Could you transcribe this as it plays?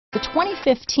The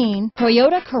 2015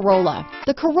 Toyota Corolla.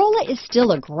 The Corolla is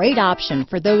still a great option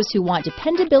for those who want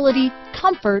dependability,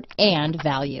 comfort, and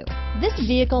value. This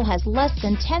vehicle has less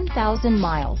than 10,000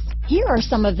 miles. Here are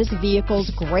some of this vehicle's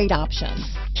great options: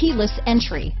 keyless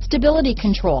entry, stability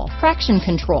control, traction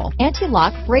control,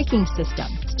 anti-lock braking system,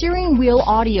 steering wheel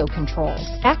audio controls,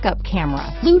 backup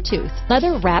camera, Bluetooth,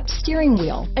 leather-wrapped steering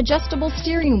wheel, adjustable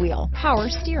steering wheel, power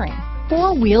steering,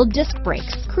 four-wheel disc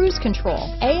brakes, cruise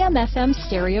control, AM/FM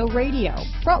stereo radio,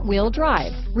 front-wheel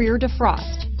drive, rear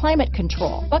defrost, climate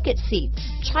control, bucket seats,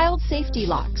 child safety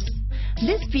locks.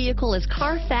 This vehicle is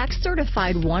CARFAX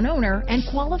certified one owner and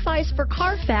qualifies for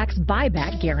CARFAX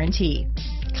buyback guarantee.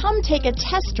 Come take a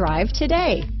test drive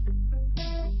today.